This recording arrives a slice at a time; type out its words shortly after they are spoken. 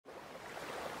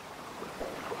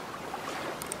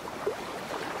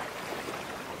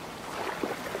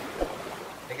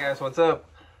Guys, what's up?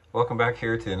 Welcome back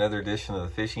here to another edition of the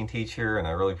Fishing Teacher, and I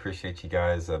really appreciate you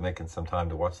guys making some time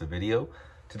to watch the video.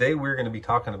 Today we're going to be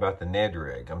talking about the Ned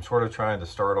rig. I'm sort of trying to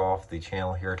start off the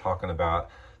channel here talking about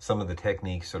some of the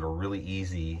techniques that are really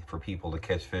easy for people to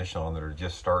catch fish on that are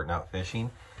just starting out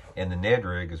fishing, and the Ned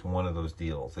rig is one of those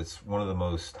deals. It's one of the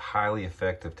most highly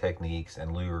effective techniques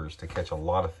and lures to catch a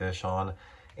lot of fish on,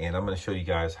 and I'm going to show you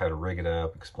guys how to rig it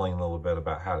up, explain a little bit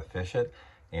about how to fish it,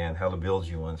 and how to build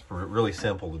you one. It's really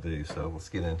simple to do, so let's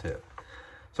get into it.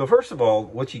 So first of all,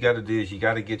 what you got to do is you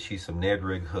got to get you some Ned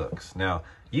rig hooks. Now,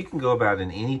 you can go about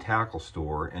in any tackle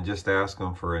store and just ask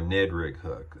them for a Ned rig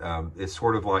hook. It's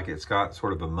sort of like, it's got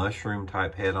sort of a mushroom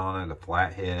type head on it, a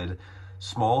flat head,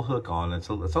 small hook on it.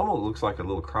 So it almost looks like a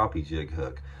little crappie jig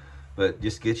hook. But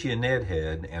just get you a Ned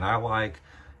head, and I like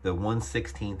the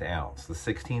 1/16 ounce. The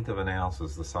 1/16 of an ounce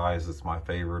is the size that's my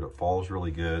favorite. It falls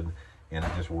really good, and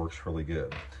it just works really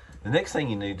good. The next thing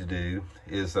you need to do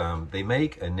is they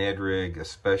make a Ned rig, a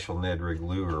special Ned rig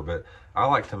lure, but I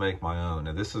like to make my own.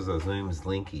 Now this is a Zoom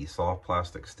Slinky soft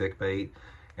plastic stick bait,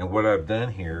 and what I've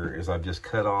done here is I've just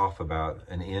cut off about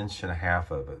 1.5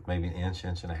 inches of it, maybe 1 inch,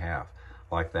 1.5 inches,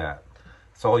 like that.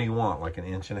 That's all you want, like 1.5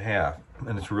 inches,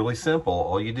 and it's really simple.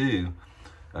 All you do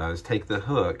is take the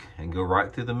hook and go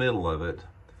right through the middle of it,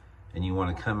 and you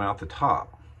want to come out the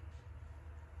top.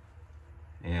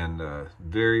 And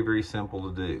very, very simple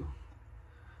to do,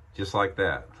 just like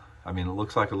that. I mean, it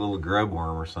looks like a little grub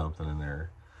worm or something in there.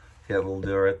 See that little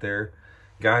deal right there?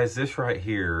 Guys, this right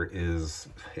here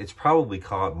it's probably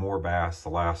caught more bass the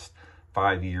last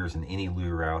 5 years than any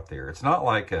lure out there. It's not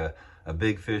like a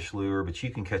big fish lure, but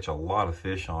you can catch a lot of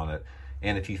fish on it.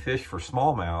 And if you fish for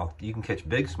smallmouth, you can catch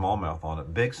big smallmouth on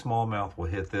it. Big smallmouth will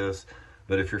hit this,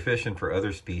 but if you're fishing for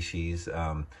other species,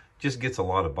 just gets a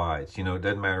lot of bites. You know, it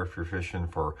doesn't matter if you're fishing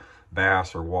for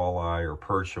bass or walleye or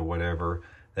perch or whatever,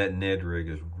 that Ned rig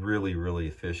is really, really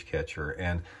a fish catcher.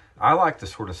 And I like to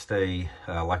sort of stay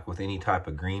like with any type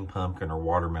of green pumpkin or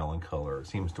watermelon color. It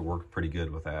seems to work pretty good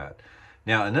with that.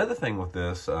 Now, another thing with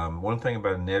this, one thing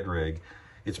about a Ned rig,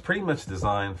 it's pretty much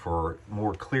designed for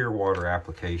more clear water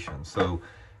applications. So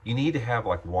you need to have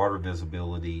like water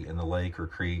visibility in the lake or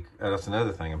creek. That's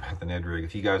another thing about the Ned rig.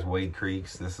 If you guys wade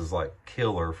creeks, this is like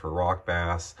killer for rock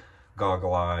bass,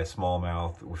 goggle eye,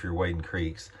 smallmouth, if you're wading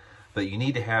creeks. But you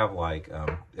need to have like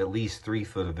at least 3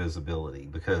 foot of visibility,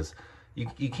 because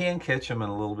you can catch them in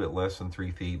a little bit less than 3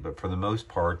 feet, but for the most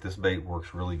part, this bait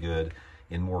works really good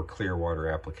in more clear water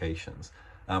applications.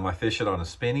 I fish it on a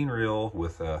spinning reel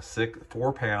with a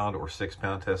 4-pound or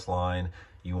 6-pound test line.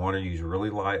 You want to use really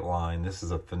light line. This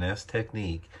is a finesse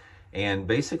technique, and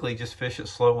basically just fish it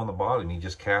slow on the bottom. You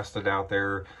just cast it out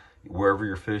there wherever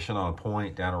you're fishing, on a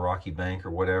point, down a rocky bank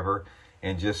or whatever,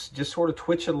 and just sort of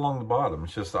twitch it along the bottom.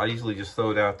 It's just, I usually just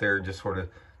throw it out there and just sort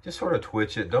of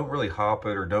twitch it. Don't really hop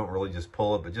it or don't really just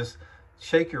pull it, but just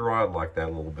shake your rod like that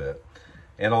a little bit.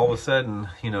 And all of a sudden,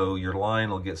 you know, your line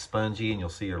will get spongy and you'll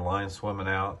see your line swimming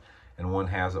out, and one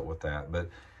has it with that. But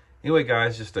anyway,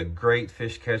 guys, just a great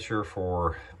fish catcher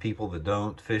for people that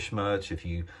don't fish much. If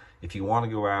you want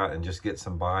to go out and just get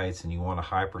some bites and you want a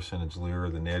high percentage lure,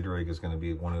 the Ned rig is going to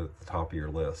be one at the top of your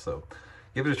list. So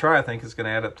give it a try. I think it's going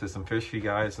to add up to some fish for you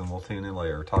guys, and we'll tune in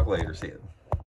later. Talk later. See you.